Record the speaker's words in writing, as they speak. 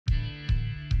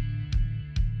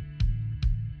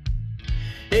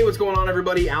Hey, what's going on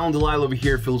everybody? Alan Delisle over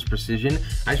here at Phillips Precision.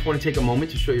 I just want to take a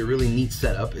moment to show you a really neat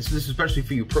setup. This is especially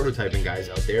for you prototyping guys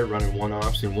out there running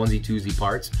one-offs and onesie-twosie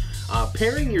parts.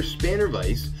 Pairing your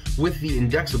Spanner-Vise with the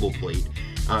Indexable Plate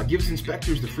gives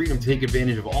inspectors the freedom to take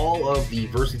advantage of all of the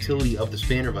versatility of the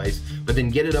Spanner-Vise, but then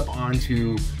get it up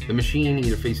onto the machine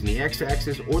either facing the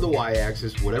X-axis or the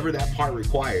Y-axis, whatever that part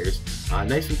requires,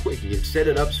 nice and quick. You can set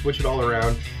it up, switch it all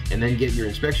around, and then get your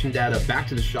inspection data back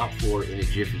to the shop floor in a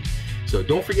jiffy. So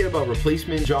don't forget about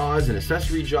replacement jaws and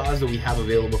accessory jaws that we have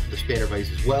available for the Spanner-Vise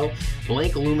as well.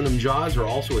 Blank aluminum jaws are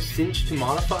also a cinch to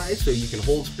modify, so you can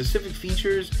hold specific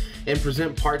features and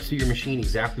present parts to your machine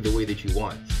exactly the way that you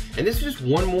want. And this is just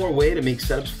one more way to make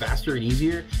setups faster and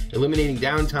easier, eliminating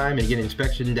downtime and getting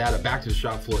inspection data back to the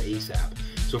shop floor ASAP.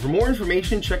 So for more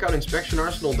information, check out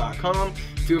inspectionarsenal.com.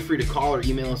 Feel free to call or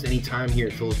email us anytime here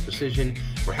at Phillips Precision.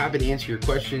 We're happy to answer your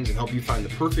questions and help you find the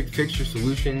perfect fixture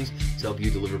solutions to help you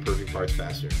deliver perfect parts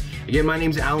faster. Again, my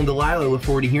name's Alan Delisle. I look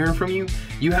forward to hearing from you.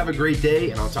 You have a great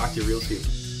day, and I'll talk to you real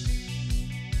soon.